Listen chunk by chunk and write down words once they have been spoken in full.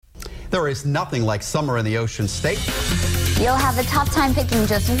There is nothing like summer in the Ocean State. You'll have a tough time picking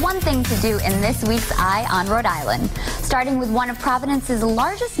just one thing to do in this week's Eye on Rhode Island. Starting with one of Providence's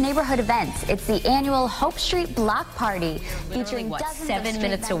largest neighborhood events. It's the annual Hope Street Block Party, featuring dozens 7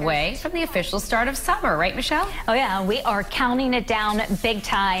 minutes away from the official start of summer, right, Michelle? Oh yeah, we are counting it down big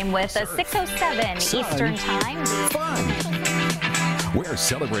time with a 6:07 Eastern Time. Fun. We're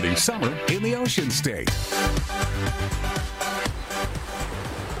celebrating summer in the Ocean State.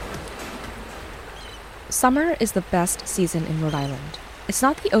 Summer is the best season in Rhode Island. It's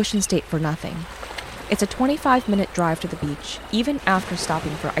not the Ocean State for nothing. It's a 25-minute drive to the beach, even after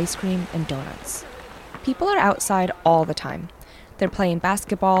stopping for ice cream and donuts. People are outside all the time. They're playing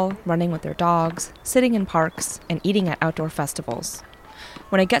basketball, running with their dogs, sitting in parks, and eating at outdoor festivals.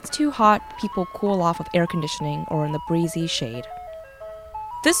 When it gets too hot, people cool off with air conditioning or in the breezy shade.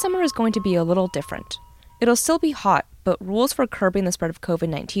 This summer is going to be a little different. It'll still be hot, but rules for curbing the spread of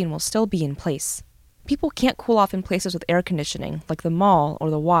COVID-19 will still be in place. People can't cool off in places with air conditioning, like the mall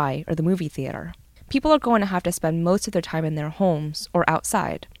or the Y or the movie theater. People are going to have to spend most of their time in their homes or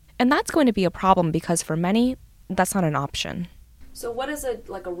outside. And that's going to be a problem because for many, that's not an option. So what does a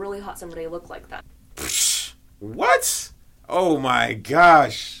really hot summer day look like then? What? Oh my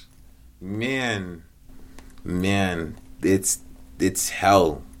gosh. Man, it's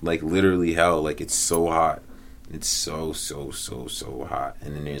hell. Like literally hell. Like it's so hot. It's so hot.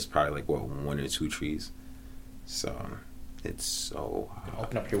 And then there's probably one or two trees. So it's so hot.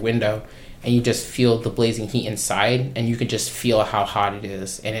 Open up your window and you just feel the blazing heat inside, and you can just feel how hot it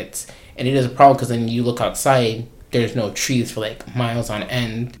is. And it is a problem because then you look outside, there's no trees for miles on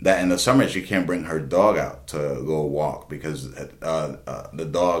end. That in the summer she can't bring her dog out to go walk because the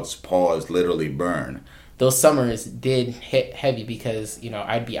dog's paws literally burn. Those summers did hit heavy because,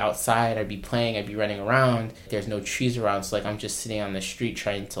 I'd be outside, I'd be playing, I'd be running around. There's no trees around, so I'm just sitting on the street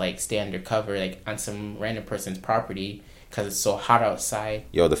trying to stay under cover on some random person's property because it's so hot outside.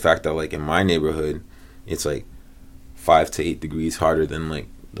 Yo, the fact that in my neighborhood, it's 5 to 8 degrees hotter than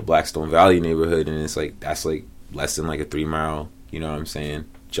the Blackstone Valley neighborhood, and it's that's less than a 3 mile, you know what I'm saying,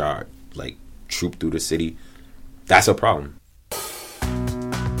 jog, troop through the city. That's a problem.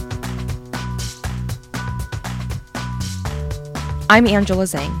 I'm Angela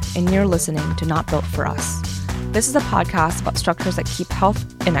Zhang, and you're listening to Not Built for Us. This is a podcast about structures that keep health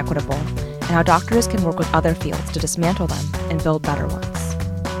inequitable and how doctors can work with other fields to dismantle them and build better ones.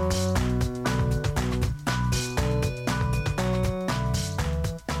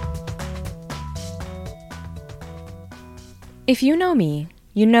 If you know me,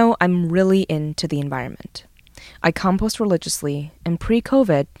 you know I'm really into the environment. I compost religiously, and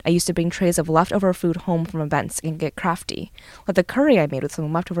pre-COVID, I used to bring trays of leftover food home from events and get crafty, like the curry I made with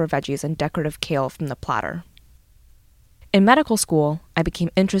some leftover veggies and decorative kale from the platter. In medical school, I became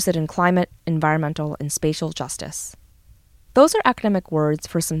interested in climate, environmental, and spatial justice. Those are academic words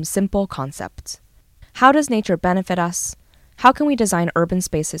for some simple concepts. How does nature benefit us? How can we design urban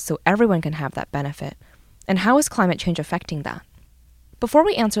spaces so everyone can have that benefit? And how is climate change affecting that? Before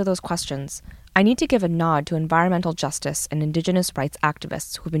we answer those questions, I need to give a nod to environmental justice and Indigenous rights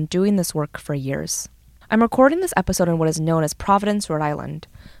activists who have been doing this work for years. I'm recording this episode in what is known as Providence, Rhode Island,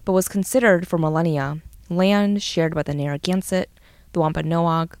 but was considered for millennia land shared by the Narragansett, the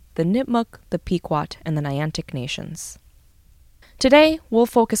Wampanoag, the Nipmuc, the Pequot, and the Niantic nations. Today, we'll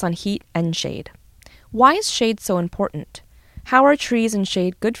focus on heat and shade. Why is shade so important? How are trees and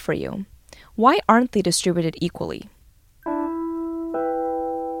shade good for you? Why aren't they distributed equally?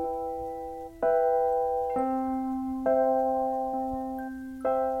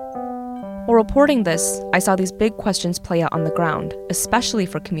 While reporting this, I saw these big questions play out on the ground, especially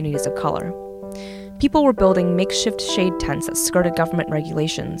for communities of color. People were building makeshift shade tents that skirted government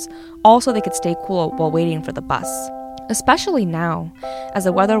regulations, all so they could stay cool while waiting for the bus. Especially now, as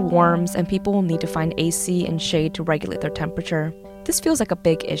the weather warms and people will need to find AC and shade to regulate their temperature, this feels like a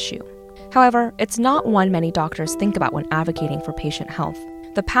big issue. However, it's not one many doctors think about when advocating for patient health.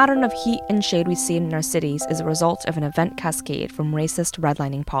 The pattern of heat and shade we see in our cities is a result of an event cascade from racist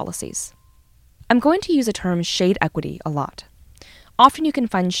redlining policies. I'm going to use the term shade equity a lot. Often you can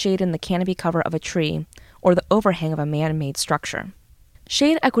find shade in the canopy cover of a tree or the overhang of a man-made structure.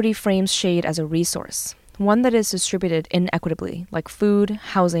 Shade equity frames shade as a resource, one that is distributed inequitably, like food,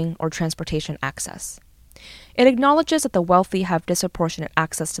 housing, or transportation access. It acknowledges that the wealthy have disproportionate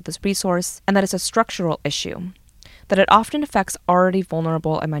access to this resource and that it's a structural issue, that it often affects already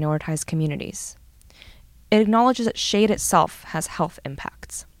vulnerable and minoritized communities. It acknowledges that shade itself has health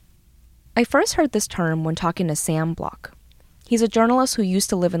impacts. I first heard this term when talking to Sam Block. He's a journalist who used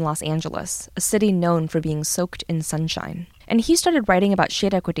to live in Los Angeles, a city known for being soaked in sunshine. and he started writing about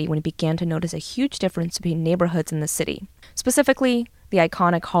shade equity when he began to notice a huge difference between neighborhoods in the city, specifically the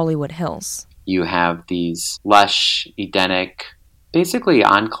iconic Hollywood Hills. You have these lush, Edenic, basically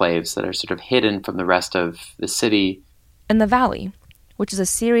enclaves that are sort of hidden from the rest of the city. And the Valley, which is a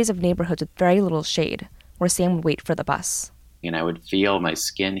series of neighborhoods with very little shade, where Sam would wait for the bus. And I would feel my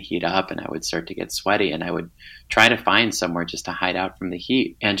skin heat up and I would start to get sweaty, and I would try to find somewhere just to hide out from the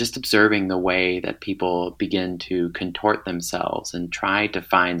heat. And just observing the way that people begin to contort themselves and try to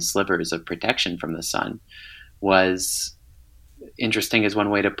find slivers of protection from the sun was interesting is one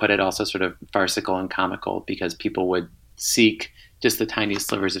way to put it, also sort of farcical and comical, because people would seek just the tiniest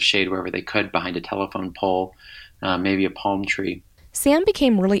slivers of shade wherever they could, behind a telephone pole, maybe a palm tree. Sam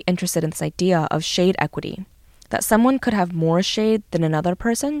became really interested in this idea of shade equity, that someone could have more shade than another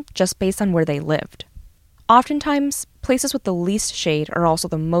person just based on where they lived. Oftentimes, places with the least shade are also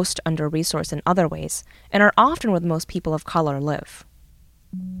the most under-resourced in other ways, and are often where the most people of color live.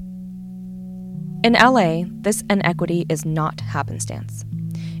 In LA, this inequity is not happenstance.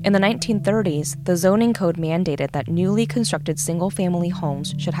 In the 1930s, the zoning code mandated that newly constructed single-family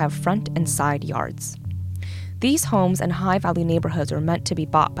homes should have front and side yards. These homes in high-value neighborhoods were meant to be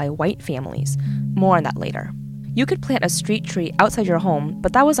bought by white families. More on that later. You could plant a street tree outside your home,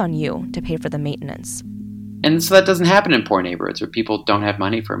 but that was on you to pay for the maintenance. And so that doesn't happen in poor neighborhoods where people don't have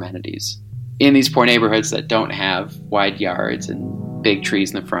money for amenities. In these poor neighborhoods that don't have wide yards and big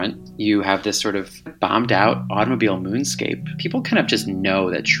trees in the front, you have this sort of bombed out automobile moonscape. People kind of just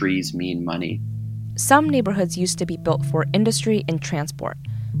know that trees mean money. Some neighborhoods used to be built for industry and transport.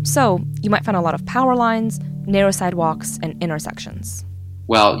 So you might find a lot of power lines, narrow sidewalks, and intersections.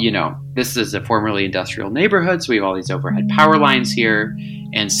 Well, this is a formerly industrial neighborhood, so we have all these overhead power lines here,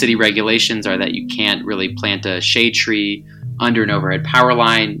 and city regulations are that you can't really plant a shade tree under an overhead power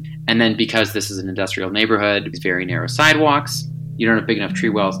line. And then because this is an industrial neighborhood, these very narrow sidewalks, you don't have big enough tree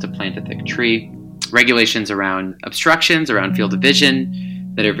wells to plant a thick tree. Regulations around obstructions, around field of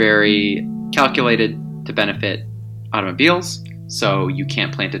vision that are very calculated to benefit automobiles. So you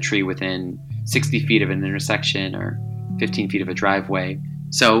can't plant a tree within 60 feet of an intersection or 15 feet of a driveway.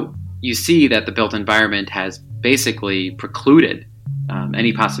 So you see that the built environment has basically precluded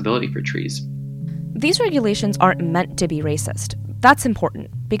any possibility for trees. These regulations aren't meant to be racist. That's important,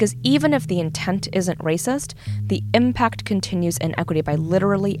 because even if the intent isn't racist, the impact continues inequity by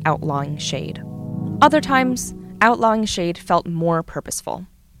literally outlawing shade. Other times, outlawing shade felt more purposeful.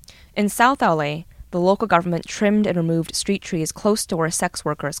 In South LA, the local government trimmed and removed street trees close to where sex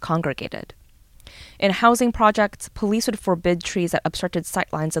workers congregated. In housing projects, police would forbid trees that obstructed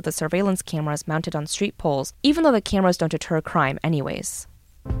sightlines of the surveillance cameras mounted on street poles, even though the cameras don't deter crime anyways.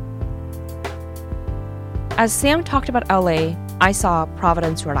 As Sam talked about LA, I saw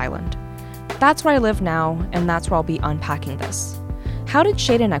Providence, Rhode Island. That's where I live now, and that's where I'll be unpacking this. How did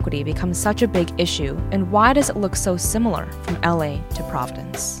shade inequity become such a big issue, and why does it look so similar from LA to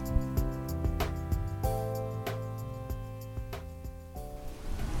Providence?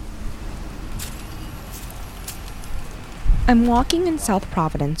 I'm walking in South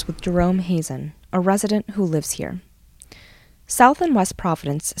Providence with Jerome Hazen, a resident who lives here. South and West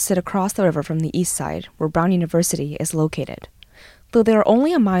Providence sit across the river from the east side, where Brown University is located. Though they are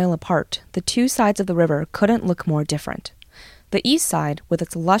only a mile apart, the two sides of the river couldn't look more different. The east side, with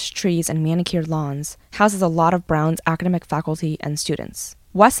its lush trees and manicured lawns, houses a lot of Brown's academic faculty and students.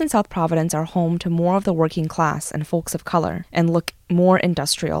 West and South Providence are home to more of the working class and folks of color, and look more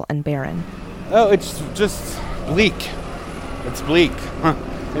industrial and barren. Oh, it's just bleak. It's bleak.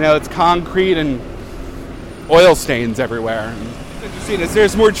 It's concrete and oil stains everywhere. It's interesting is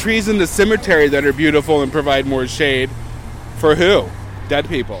there's more trees in the cemetery that are beautiful and provide more shade. For who? Dead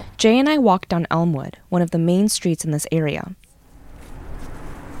people. Jay and I walked down Elmwood, one of the main streets in this area.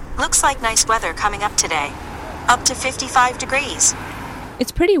 Looks like nice weather coming up today. Up to 55 degrees.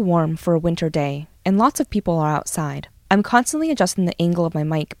 It's pretty warm for a winter day, and lots of people are outside. I'm constantly adjusting the angle of my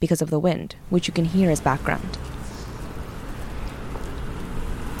mic because of the wind, which you can hear as background.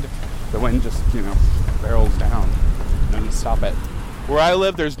 The wind just, barrels down. None to stop it. Where I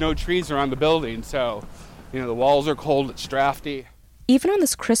live, there's no trees around the building, so, the walls are cold, it's drafty. Even on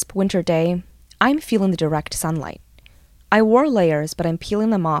this crisp winter day, I'm feeling the direct sunlight. I wore layers, but I'm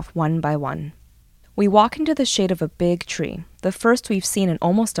peeling them off one by one. We walk into the shade of a big tree, the first we've seen in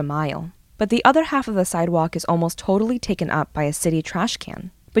almost a mile. But the other half of the sidewalk is almost totally taken up by a city trash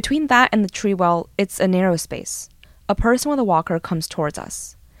can. Between that and the tree well, it's a narrow space. A person with a walker comes towards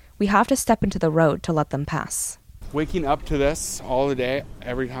us. We have to step into the road to let them pass. Waking up to this all the day,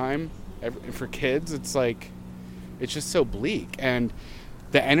 every time, for kids, it's just so bleak. And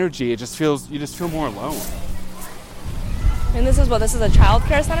the energy, you just feel more alone. And this is a child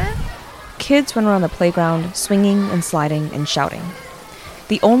care center? Kids run around the playground, swinging and sliding and shouting.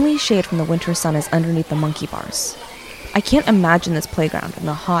 The only shade from the winter sun is underneath the monkey bars. I can't imagine this playground in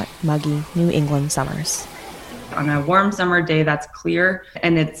the hot, muggy New England summers. On a warm summer day that's clear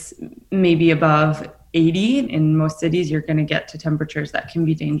and it's maybe above 80, in most cities you're going to get to temperatures that can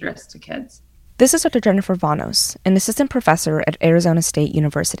be dangerous to kids. This is Dr. Jennifer Vanos, an assistant professor at Arizona State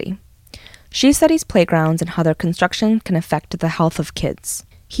University. She studies playgrounds and how their construction can affect the health of kids.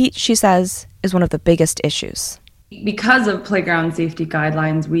 Heat, she says, is one of the biggest issues. Because of playground safety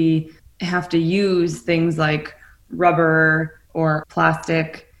guidelines, we have to use things like rubber or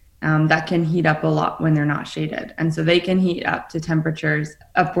plastic that can heat up a lot when they're not shaded. And so they can heat up to temperatures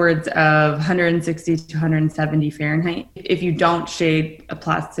upwards of 160 to 170 Fahrenheit. If you don't shade a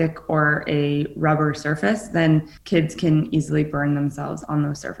plastic or a rubber surface, then kids can easily burn themselves on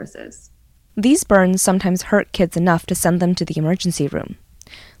those surfaces. These burns sometimes hurt kids enough to send them to the emergency room.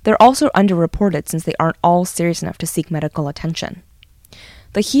 They're also underreported since they aren't all serious enough to seek medical attention.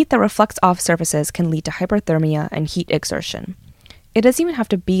 The heat that reflects off surfaces can lead to hyperthermia and heat exertion. It doesn't even have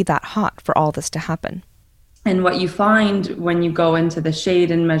to be that hot for all this to happen. And what you find when you go into the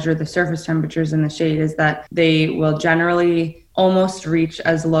shade and measure the surface temperatures in the shade is that they will generally almost reach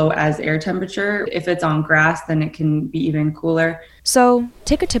as low as air temperature. If it's on grass, then it can be even cooler. So,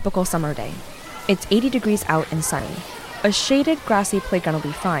 take a typical summer day. It's 80 degrees out and sunny. A shaded, grassy playground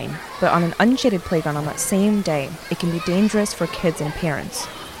will be fine, but on an unshaded playground on that same day, it can be dangerous for kids and parents,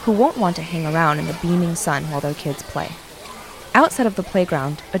 who won't want to hang around in the beaming sun while their kids play. Outside of the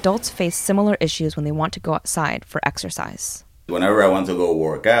playground, adults face similar issues when they want to go outside for exercise. Whenever I went to go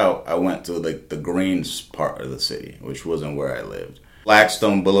work out, I went to the Greens part of the city, which wasn't where I lived.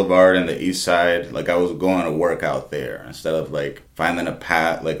 Blackstone Boulevard and the east side, I was going to work out there instead of finding a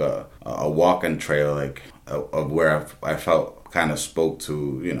path, a walking trail, of where I felt kind of spoke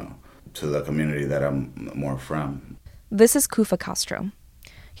to, to the community that I'm more from. This is Kufa Castro.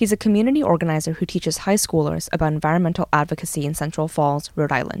 He's a community organizer who teaches high schoolers about environmental advocacy in Central Falls,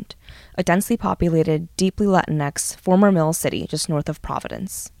 Rhode Island, a densely populated, deeply Latinx former mill city just north of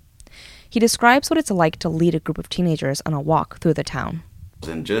Providence. He describes what it's like to lead a group of teenagers on a walk through the town.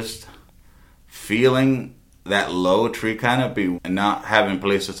 And just feeling that low tree canopy and not having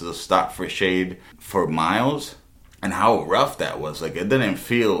places to stop for shade for miles, and how rough that was.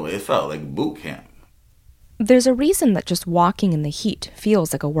 It felt like boot camp. There's a reason that just walking in the heat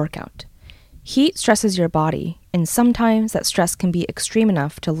feels like a workout. Heat stresses your body, and sometimes that stress can be extreme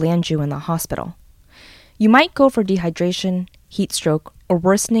enough to land you in the hospital. You might go for dehydration, heat stroke, or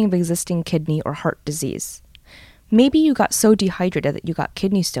worsening of existing kidney or heart disease. Maybe you got so dehydrated that you got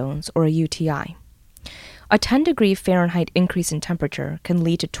kidney stones or a UTI. A 10-degree Fahrenheit increase in temperature can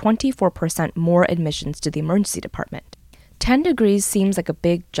lead to 24% more admissions to the emergency department. 10 degrees seems like a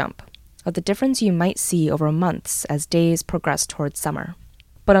big jump, of the difference you might see over months as days progress towards summer.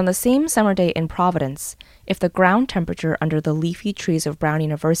 But on the same summer day in Providence, if the ground temperature under the leafy trees of Brown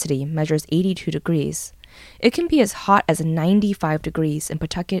University measures 82 degrees, it can be as hot as 95 degrees in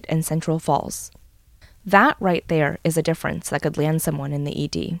Pawtucket and Central Falls. That right there is a difference that could land someone in the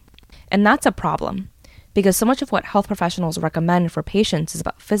ED. And that's a problem, because so much of what health professionals recommend for patients is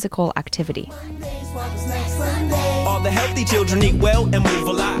about physical activity. All the healthy children eat well and move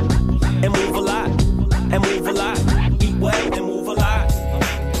a lot. And move a lot, and move a lot, eat well and move a lot.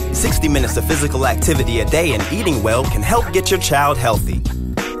 60 minutes of physical activity a day and eating well can help get your child healthy.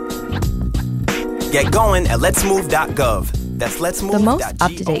 Get going at letsmove.gov. That's letsmove.gov. The most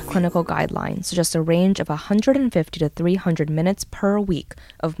up-to-date clinical guidelines suggest a range of 150 to 300 minutes per week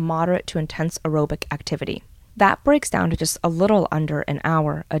of moderate to intense aerobic activity. That breaks down to just a little under an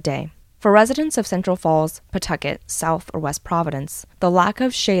hour a day. For residents of Central Falls, Pawtucket, South or West Providence, the lack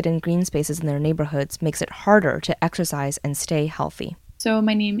of shade and green spaces in their neighborhoods makes it harder to exercise and stay healthy. So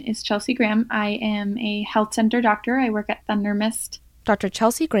my name is Chelsea Graham. I am a health center doctor. I work at Thunder Mist. Dr.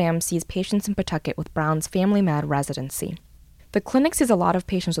 Chelsea Graham sees patients in Pawtucket with Brown's Family Med residency. The clinic sees a lot of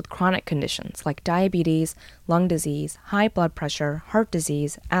patients with chronic conditions like diabetes, lung disease, high blood pressure, heart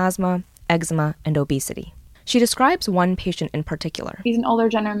disease, asthma, eczema, and obesity. She describes one patient in particular. He's an older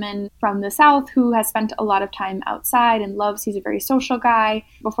gentleman from the South who has spent a lot of time outside and he's a very social guy.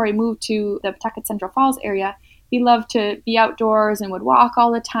 Before he moved to the Pawtucket Central Falls area, he loved to be outdoors and would walk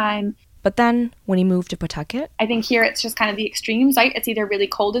all the time. But then, when he moved to Pawtucket, I think here it's just kind of the extremes, right? It's either really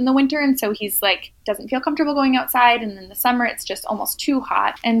cold in the winter, and so he's doesn't feel comfortable going outside, and in the summer it's just almost too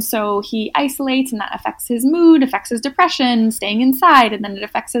hot. And so he isolates, and that affects his mood, affects his depression, staying inside, and then it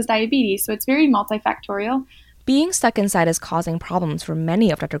affects his diabetes. So it's very multifactorial. Being stuck inside is causing problems for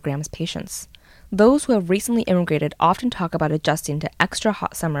many of Dr. Graham's patients. Those who have recently immigrated often talk about adjusting to extra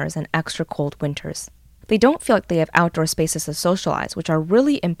hot summers and extra cold winters. They don't feel like they have outdoor spaces to socialize, which are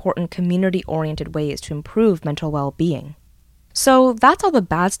really important community-oriented ways to improve mental well-being. So that's all the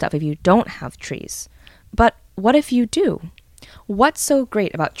bad stuff if you don't have trees. But what if you do? What's so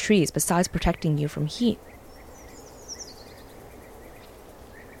great about trees besides protecting you from heat?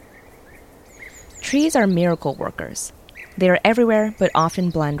 Trees are miracle workers. They are everywhere but often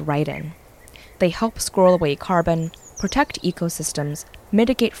blend right in. They help squirrel away carbon, protect ecosystems,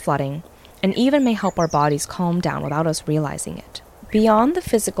 mitigate flooding, and even may help our bodies calm down without us realizing it. Beyond the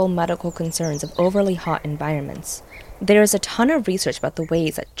physical medical concerns of overly hot environments, there is a ton of research about the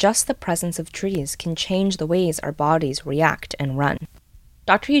ways that just the presence of trees can change the ways our bodies react and run.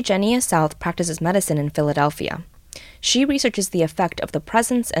 Dr. Eugenia South practices medicine in Philadelphia. She researches the effect of the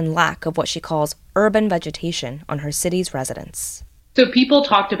presence and lack of what she calls urban vegetation on her city's residents. So people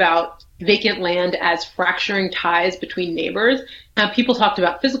talked about vacant land as fracturing ties between neighbors. People talked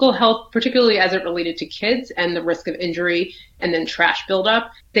about physical health, particularly as it related to kids and the risk of injury and then trash buildup.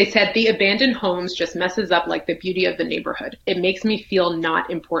 They said the abandoned homes just messes up like the beauty of the neighborhood. It makes me feel not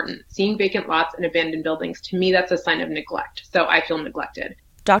important. Seeing vacant lots and abandoned buildings, to me, that's a sign of neglect. So I feel neglected.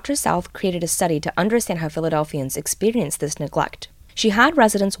 Dr. South created a study to understand how Philadelphians experience this neglect. She had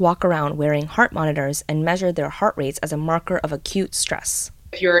residents walk around wearing heart monitors and measure their heart rates as a marker of acute stress.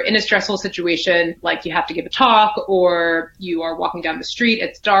 If you're in a stressful situation, like you have to give a talk or you are walking down the street,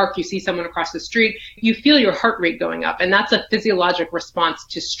 it's dark, you see someone across the street, you feel your heart rate going up. And that's a physiologic response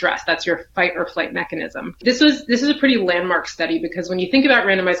to stress. That's your fight or flight mechanism. This is a pretty landmark study because when you think about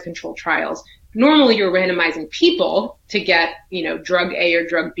randomized controlled trials, normally you're randomizing people to get, drug A or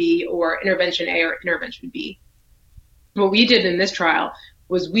drug B or intervention A or intervention B. What we did in this trial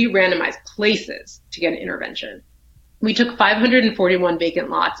was we randomized places to get an intervention. We took 541 vacant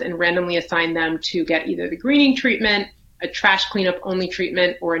lots and randomly assigned them to get either the greening treatment, a trash cleanup only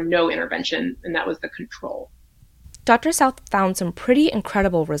treatment, or a no intervention, and that was the control. Dr. South found some pretty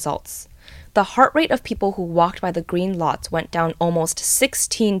incredible results. The heart rate of people who walked by the green lots went down almost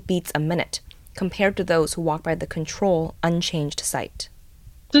 16 beats a minute, compared to those who walked by the control unchanged site.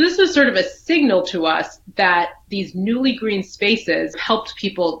 So this was sort of a signal to us that these newly green spaces helped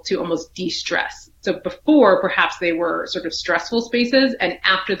people to almost de-stress. So before, perhaps they were sort of stressful spaces, and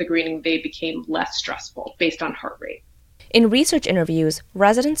after the greening, they became less stressful based on heart rate. In research interviews,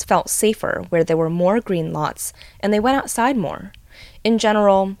 residents felt safer where there were more green lots, and they went outside more. In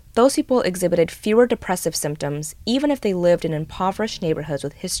general, those people exhibited fewer depressive symptoms, even if they lived in impoverished neighborhoods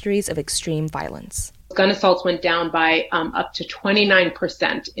with histories of extreme violence. Gun assaults went down by up to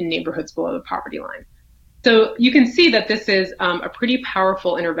 29% in neighborhoods below the poverty line. So you can see that this is a pretty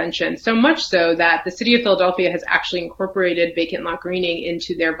powerful intervention, so much so that the city of Philadelphia has actually incorporated vacant lot greening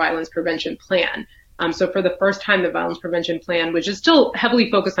into their violence prevention plan. So for the first time, the violence prevention plan, which is still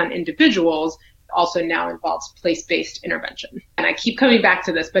heavily focused on individuals, also now involves place-based intervention. And I keep coming back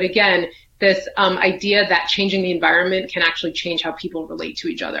to this, but again, this idea that changing the environment can actually change how people relate to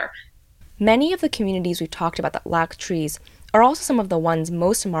each other. Many of the communities we've talked about that lack trees are also some of the ones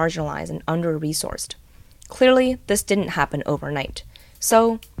most marginalized and under-resourced. Clearly, this didn't happen overnight.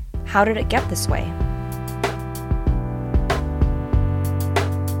 So, how did it get this way?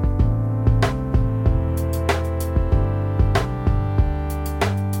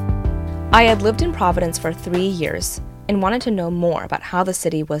 I had lived in Providence for 3 years and wanted to know more about how the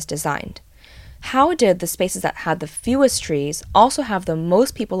city was designed. How did the spaces that had the fewest trees also have the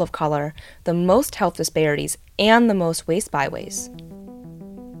most people of color, the most health disparities, and the most waste byways?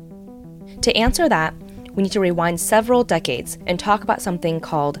 To answer that, we need to rewind several decades and talk about something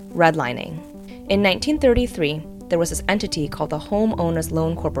called redlining. In 1933, there was this entity called the Homeowners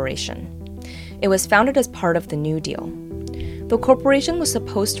Loan Corporation. It was founded as part of the New Deal. The corporation was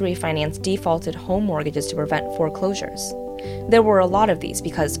supposed to refinance defaulted home mortgages to prevent foreclosures. There were a lot of these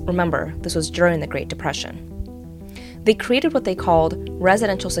because, remember, this was during the Great Depression. They created what they called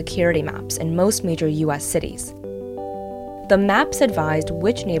residential security maps in most major U.S. cities. The maps advised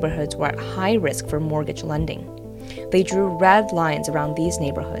which neighborhoods were at high risk for mortgage lending. They drew red lines around these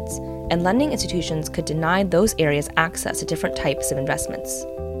neighborhoods, and lending institutions could deny those areas access to different types of investments.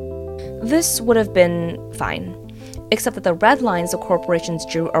 This would have been fine, except that the red lines the corporations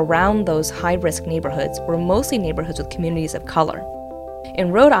drew around those high-risk neighborhoods were mostly neighborhoods with communities of color.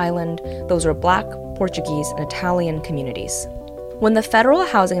 In Rhode Island, those were Black, Portuguese, and Italian communities. When the Federal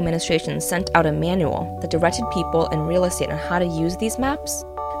Housing Administration sent out a manual that directed people in real estate on how to use these maps,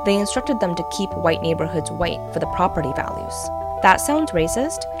 they instructed them to keep white neighborhoods white for the property values. That sounds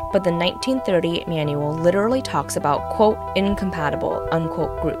racist, but the 1930 manual literally talks about, quote, incompatible,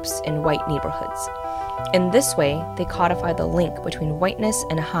 unquote, groups in white neighborhoods. In this way, they codify the link between whiteness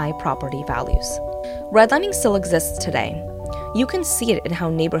and high property values. Redlining still exists today. You can see it in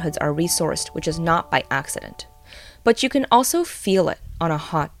how neighborhoods are resourced, which is not by accident. But you can also feel it on a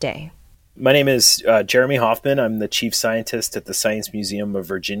hot day. My name is Jeremy Hoffman. I'm the chief scientist at the Science Museum of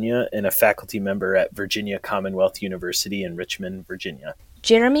Virginia and a faculty member at Virginia Commonwealth University in Richmond, Virginia.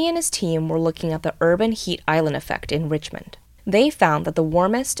 Jeremy and his team were looking at the urban heat island effect in Richmond. They found that the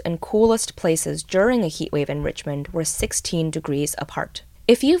warmest and coolest places during a heat wave in Richmond were 16 degrees apart.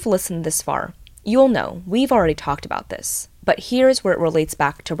 If you've listened this far, you'll know we've already talked about this, but here's where it relates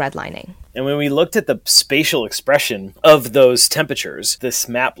back to redlining. And when we looked at the spatial expression of those temperatures, this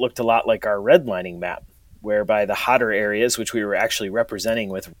map looked a lot like our redlining map, whereby the hotter areas, which we were actually representing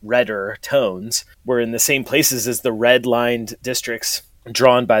with redder tones, were in the same places as the red-lined districts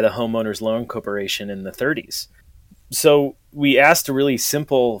drawn by the Homeowners Loan Corporation in the 30s. So we asked a really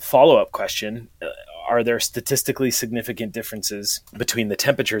simple follow-up question. Are there statistically significant differences between the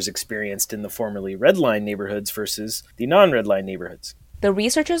temperatures experienced in the formerly red-line neighborhoods versus the non-red-line neighborhoods? The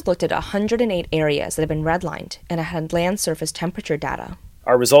researchers looked at 108 areas that had been redlined and had land surface temperature data.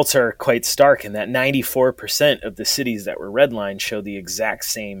 Our results are quite stark in that 94% of the cities that were redlined show the exact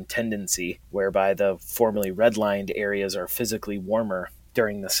same tendency, whereby the formerly redlined areas are physically warmer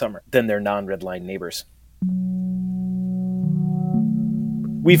during the summer than their non-redlined neighbors.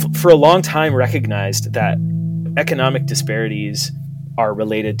 We've for a long time recognized that economic disparities are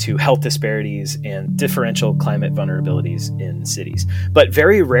related to health disparities and differential climate vulnerabilities in cities. But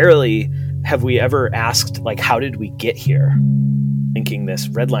very rarely have we ever asked, how did we get here? Linking this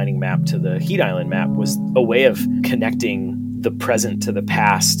redlining map to the heat island map was a way of connecting the present to the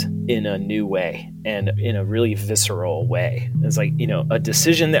past in a new way and in a really visceral way. It's a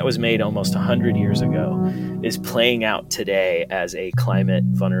decision that was made almost 100 years ago is playing out today as a climate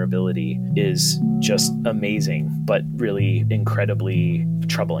vulnerability is just amazing, but really incredibly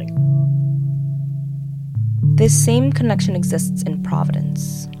troubling. This same connection exists in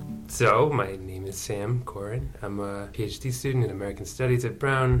Providence. So, my name is Sam Corin. I'm a PhD student in American Studies at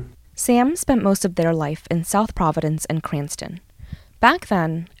Brown. Sam spent most of their life in South Providence and Cranston. Back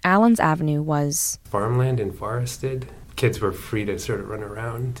then, Allen's Avenue was farmland and forested. Kids were free to sort of run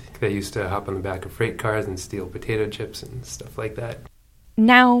around. They used to hop on the back of freight cars and steal potato chips and stuff like that.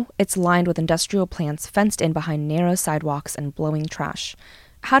 Now, it's lined with industrial plants fenced in behind narrow sidewalks and blowing trash.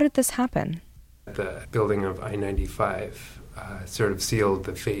 How did this happen? The building of I-95 sort of sealed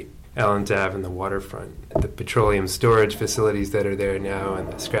the fate. Allen's Ave and the waterfront, the petroleum storage facilities that are there now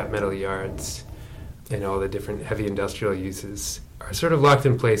and the scrap metal yards and all the different heavy industrial uses are sort of locked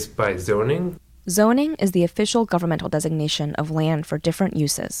in place by zoning. Zoning is the official governmental designation of land for different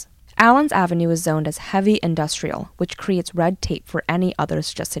uses. Allen's Avenue is zoned as heavy industrial, which creates red tape for any other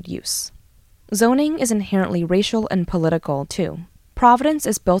suggested use. Zoning is inherently racial and political, too. Providence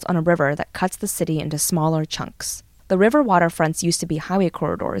is built on a river that cuts the city into smaller chunks. The river waterfronts used to be highway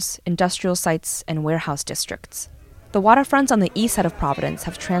corridors, industrial sites, and warehouse districts. The waterfronts on the east side of Providence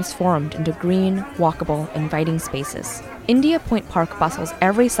have transformed into green, walkable, inviting spaces. India Point Park bustles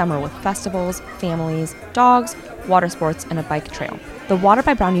every summer with festivals, families, dogs, water sports, and a bike trail. The Water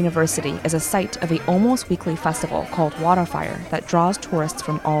by Brown University is a site of a almost weekly festival called Waterfire that draws tourists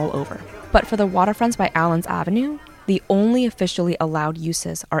from all over. But for the waterfronts by Allen's Avenue, the only officially allowed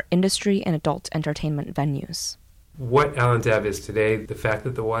uses are industry and adult entertainment venues. What Allen's Ave is today, the fact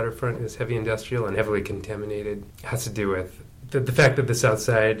that the waterfront is heavy industrial and heavily contaminated, has to do with the fact that the South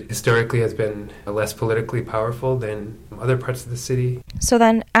Side historically has been less politically powerful than other parts of the city. So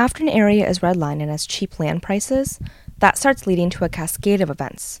then, after an area is redlined and has cheap land prices, that starts leading to a cascade of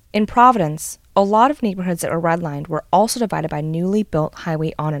events. In Providence, a lot of neighborhoods that were redlined were also divided by newly built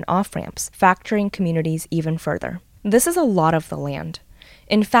highway on- and off-ramps, factoring communities even further. This is a lot of the land.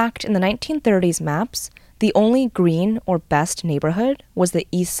 In fact, in the 1930s maps, the only green or best neighborhood was the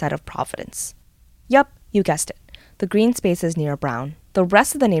east side of Providence. Yup, you guessed it. The green spaces near Brown. The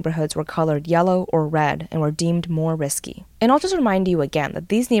rest of the neighborhoods were colored yellow or red and were deemed more risky. And I'll just remind you again that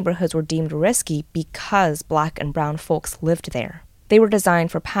these neighborhoods were deemed risky because black and brown folks lived there. They were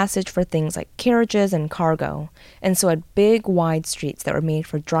designed for passage for things like carriages and cargo, and so had big, wide streets that were made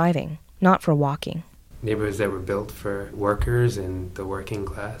for driving, not for walking. Neighborhoods that were built for workers and the working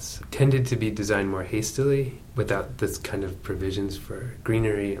class tended to be designed more hastily without this kind of provisions for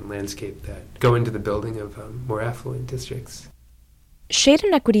greenery and landscape that go into the building of more affluent districts. Shade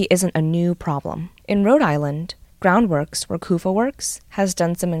inequity isn't a new problem. In Rhode Island, Groundworks, where KUFA works, has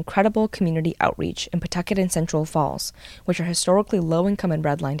done some incredible community outreach in Pawtucket and Central Falls, which are historically low-income and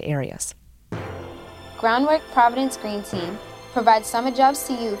redlined areas. Groundwork Providence Green Team provides summer jobs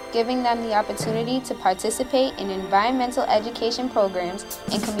to youth, giving them the opportunity to participate in environmental education programs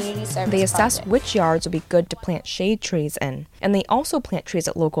and community service They assess projects. which yards would be good to plant shade trees in, and they also plant trees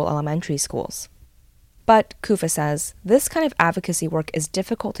at local elementary schools. But, KUFA says, this kind of advocacy work is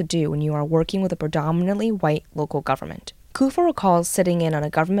difficult to do when you are working with a predominantly white local government. KUFA recalls sitting in on a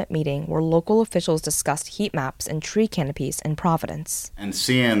government meeting where local officials discussed heat maps and tree canopies in Providence. And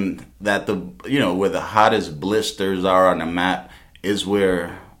seeing that where the hottest blisters are on the map is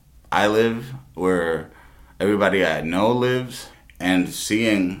where I live, where everybody I know lives, and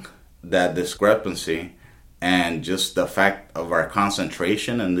seeing that discrepancy and just the fact of our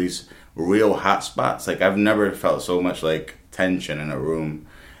concentration in these real hot spots. Like, I've never felt so much like tension in a room.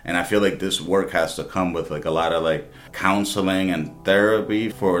 And I feel like this work has to come with like a lot of like counseling and therapy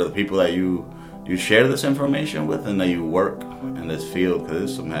for the people that you share this information with and that you work in this field, because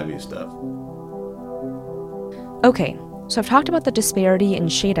it's some heavy stuff. Okay, so I've talked about the disparity in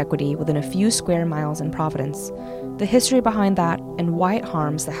shade equity within a few square miles in Providence, the history behind that, and why it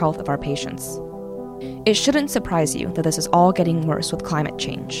harms the health of our patients. It shouldn't surprise you that this is all getting worse with climate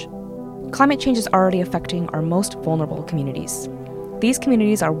change. Climate change is already affecting our most vulnerable communities. These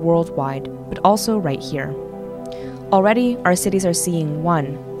communities are worldwide, but also right here. Already, our cities are seeing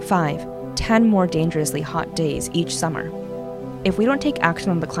 1, 5, 10 more dangerously hot days each summer. If we don't take action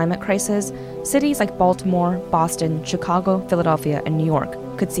on the climate crisis, cities like Baltimore, Boston, Chicago, Philadelphia, and New York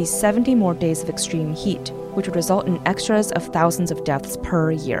could see 70 more days of extreme heat, which would result in extras of thousands of deaths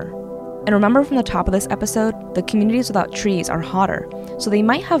per year. And remember from the top of this episode, the communities without trees are hotter, so they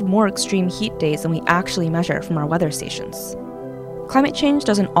might have more extreme heat days than we actually measure from our weather stations. Climate change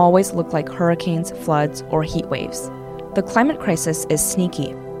doesn't always look like hurricanes, floods, or heat waves. The climate crisis is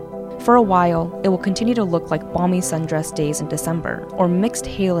sneaky. For a while, it will continue to look like balmy sundress days in December, or mixed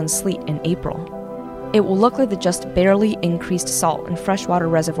hail and sleet in April. It will look like the just barely increased salt in freshwater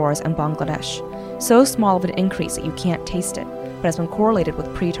reservoirs in Bangladesh, so small of an increase that you can't taste it, but has been correlated with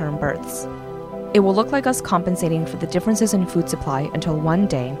preterm births. It will look like us compensating for the differences in food supply until one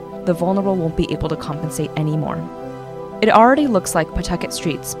day, the vulnerable won't be able to compensate anymore. It already looks like Pawtucket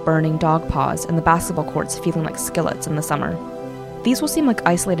streets burning dog paws and the basketball courts feeling like skillets in the summer. These will seem like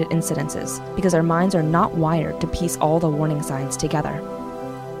isolated incidences because our minds are not wired to piece all the warning signs together.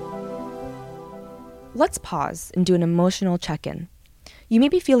 Let's pause and do an emotional check-in. You may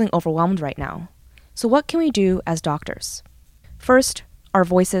be feeling overwhelmed right now. So what can we do as doctors? First, our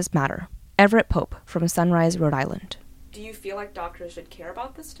voices matter. Everett Pope from Sunrise, Rhode Island. Do you feel like doctors should care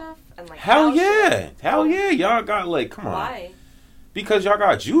about this stuff? And like, Hell yeah. Y'all got come on. Why? Because y'all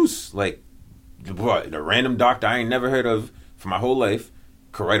got juice. Like, what, the random doctor I ain't never heard of for my whole life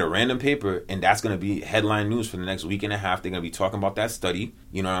could write a random paper, and that's going to be headline news for the next week and a half. They're going to be talking about that study.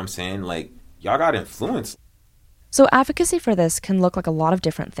 You know what I'm saying? Like, y'all got influence. So advocacy for this can look like a lot of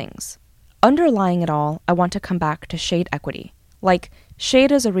different things. Underlying it all, I want to come back to shade equity. Like,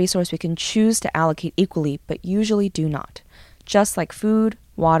 shade is a resource we can choose to allocate equally, but usually do not. Just like food,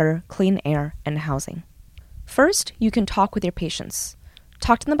 water, clean air, and housing. First, you can talk with your patients.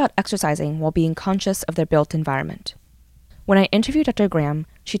 Talk to them about exercising while being conscious of their built environment. When I interviewed Dr. Graham,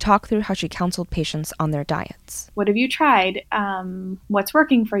 she talked through how she counseled patients on their diets. What have you tried? What's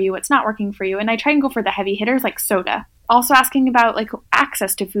working for you? What's not working for you? And I try and go for the heavy hitters like soda. Also asking about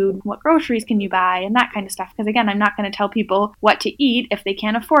access to food, what groceries can you buy, and that kind of stuff. Because again, I'm not going to tell people what to eat if they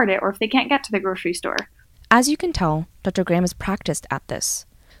can't afford it or if they can't get to the grocery store. As you can tell, Dr. Graham is practiced at this.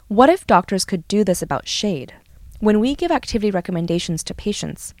 What if doctors could do this about shade? When we give activity recommendations to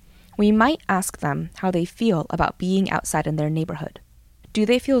patients, we might ask them how they feel about being outside in their neighborhood. Do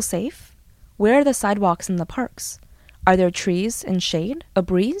they feel safe? Where are the sidewalks in the parks? Are there trees and shade, a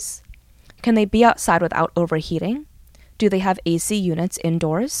breeze? Can they be outside without overheating? Do they have AC units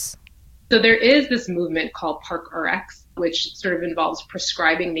indoors? So there is this movement called ParkRx, which sort of involves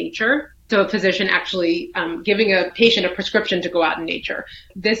prescribing nature. So a physician actually giving a patient a prescription to go out in nature.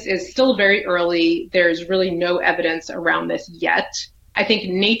 This is still very early. There's really no evidence around this yet. I think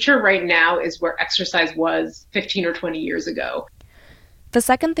nature right now is where exercise was 15 or 20 years ago. The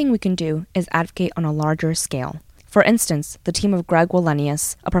second thing we can do is advocate on a larger scale. For instance, the team of Greg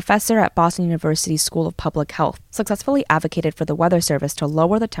Wallenius, a professor at Boston University School of Public Health, successfully advocated for the Weather Service to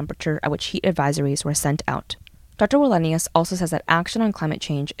lower the temperature at which heat advisories were sent out. Dr. Wallenius also says that action on climate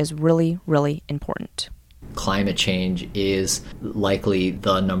change is really, really important. climate change is likely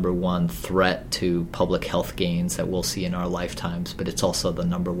the number one threat to public health gains that we'll see in our lifetimes, but it's also the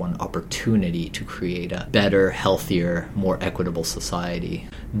number one opportunity to create a better, healthier, more equitable society.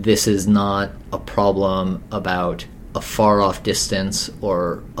 This is not a problem about a far-off distance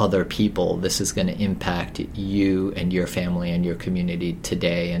or other people. This is going to impact you and your family and your community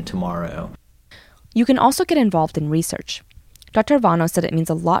today and tomorrow. You can also get involved in research. Dr. Vano said it means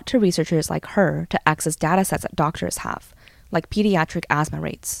a lot to researchers like her to access data sets that doctors have, like pediatric asthma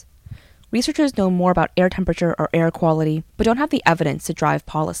rates. Researchers know more about air temperature or air quality, but don't have the evidence to drive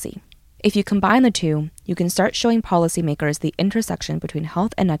policy. If you combine the two, you can start showing policymakers the intersection between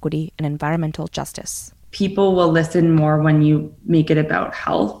health inequity and environmental justice. People will listen more when you make it about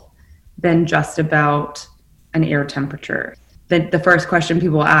health than just about an air temperature. The first question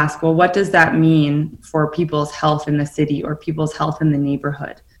people ask, well, what does that mean for people's health in the city or people's health in the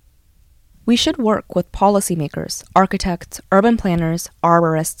neighborhood? We should work with policymakers, architects, urban planners,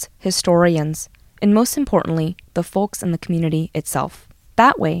 arborists, historians, and most importantly, the folks in the community itself.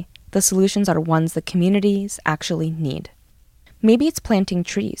 That way, the solutions are ones the communities actually need. Maybe it's planting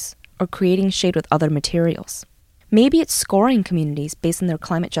trees or creating shade with other materials. Maybe it's scoring communities based on their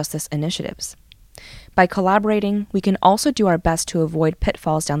climate justice initiatives. By collaborating, we can also do our best to avoid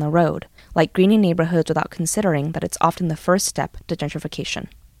pitfalls down the road, like greening neighborhoods without considering that it's often the first step to gentrification.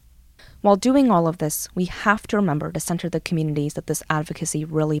 While doing all of this, we have to remember to center the communities that this advocacy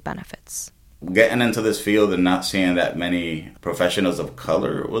really benefits. Getting into this field and not seeing that many professionals of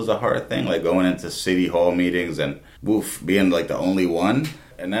color was a hard thing, like going into city hall meetings and being like the only one.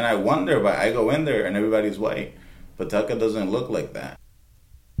 And then I wonder, but I go in there and everybody's white. Pawtucket doesn't look like that.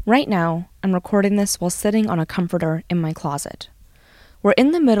 Right now, I'm recording this while sitting on a comforter in my closet. We're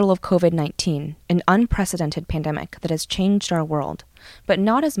in the middle of COVID-19, an unprecedented pandemic that has changed our world, but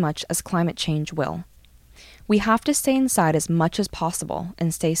not as much as climate change will. We have to stay inside as much as possible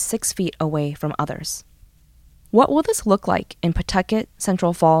and stay 6 feet away from others. What will this look like in Pawtucket,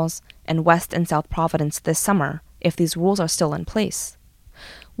 Central Falls, and West and South Providence this summer if these rules are still in place?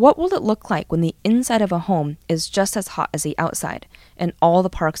 What will it look like when the inside of a home is just as hot as the outside and all the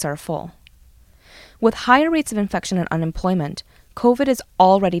parks are full? With higher rates of infection and unemployment, COVID is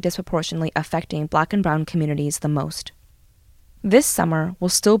already disproportionately affecting Black and Brown communities the most. This summer, we'll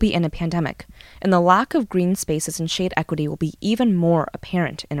still be in a pandemic, and the lack of green spaces and shade equity will be even more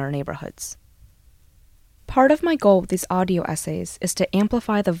apparent in our neighborhoods. Part of my goal with these audio essays is to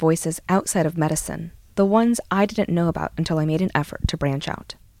amplify the voices outside of medicine, the ones I didn't know about until I made an effort to branch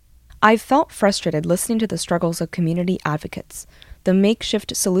out. I've felt frustrated listening to the struggles of community advocates, the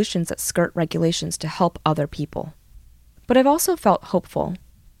makeshift solutions that skirt regulations to help other people. But I've also felt hopeful.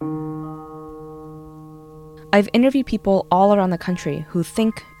 I've interviewed people all around the country who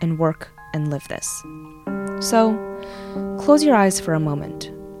think and work and live this. So, close your eyes for a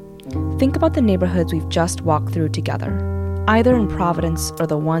moment. Think about the neighborhoods we've just walked through together, either in Providence or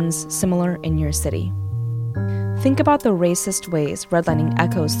the ones similar in your city. Think about the racist ways redlining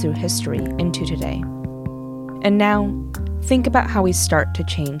echoes through history into today. And now, think about how we start to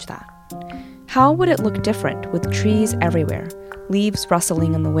change that. How would it look different with trees everywhere, leaves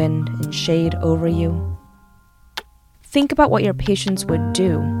rustling in the wind and shade over you? Think about what your patients would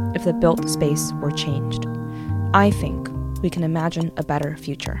do if the built space were changed. I think we can imagine a better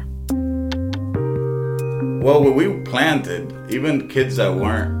future. Well, when we planted, even kids that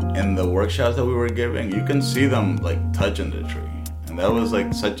weren't in the workshops that we were giving, you can see them like touching the tree. And that was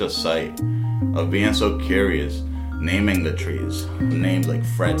like such a sight of being so curious, naming the trees, names like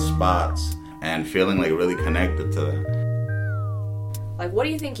Fred Spots, and feeling like really connected to them. Like, what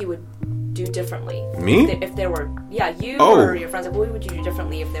do you think you would do differently? Me? If there were, you or your friends, like, what would you do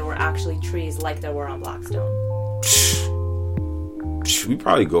differently if there were actually trees like there were on Blackstone? We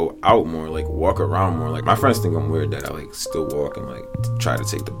probably go out more, like walk around more. Like my friends think I'm weird that I like still walk and like try to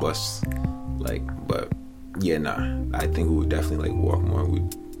take the bus. Like, but yeah, I think we would definitely like walk more.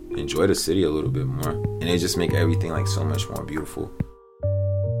 We'd enjoy the city a little bit more, and it just make everything like so much more beautiful.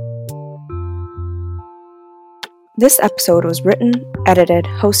 This episode was written, edited,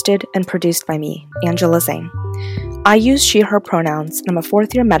 hosted, and produced by me, Angela Zhang. I use she, her pronouns, and I'm a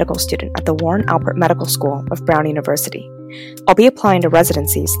fourth-year medical student at the Warren Alpert Medical School of Brown University. I'll be applying to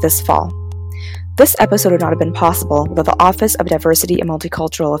residencies this fall. This episode would not have been possible without the Office of Diversity and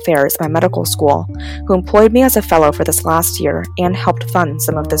Multicultural Affairs at my medical school, who employed me as a fellow for this last year and helped fund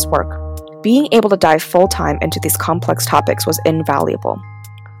some of this work. Being able to dive full-time into these complex topics was invaluable.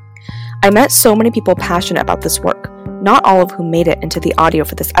 I met so many people passionate about this work, not all of whom made it into the audio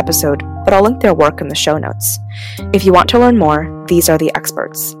for this episode, but I'll link their work in the show notes. If you want to learn more, these are the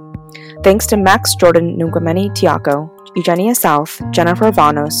experts. Thanks to Max Jordan Nungwameni Tiako, Eugenia South, Jennifer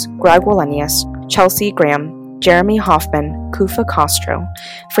Vanos, Greg Wallenius, Chelsea Graham, Jeremy Hoffman, Kufa Castro,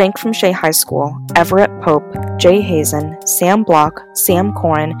 Frank from Shea High School, Everett Pope, Jay Hazen, Sam Block, Sam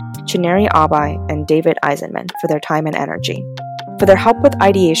Corin, Chineri Abai, and David Eisenman for their time and energy. For their help with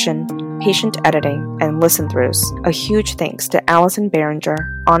ideation, patient editing, and listen-throughs, a huge thanks to Allison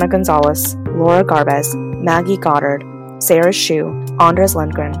Behringer, Anna Gonzalez, Laura Garbez, Maggie Goddard, Sarah Shu, Andres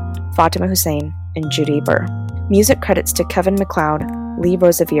Lundgren, Fatima Hussein, and Judy Burr. Music credits to Kevin MacLeod, Lee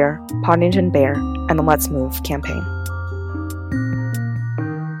Rosevere, Poddington Bear, and the Let's Move campaign.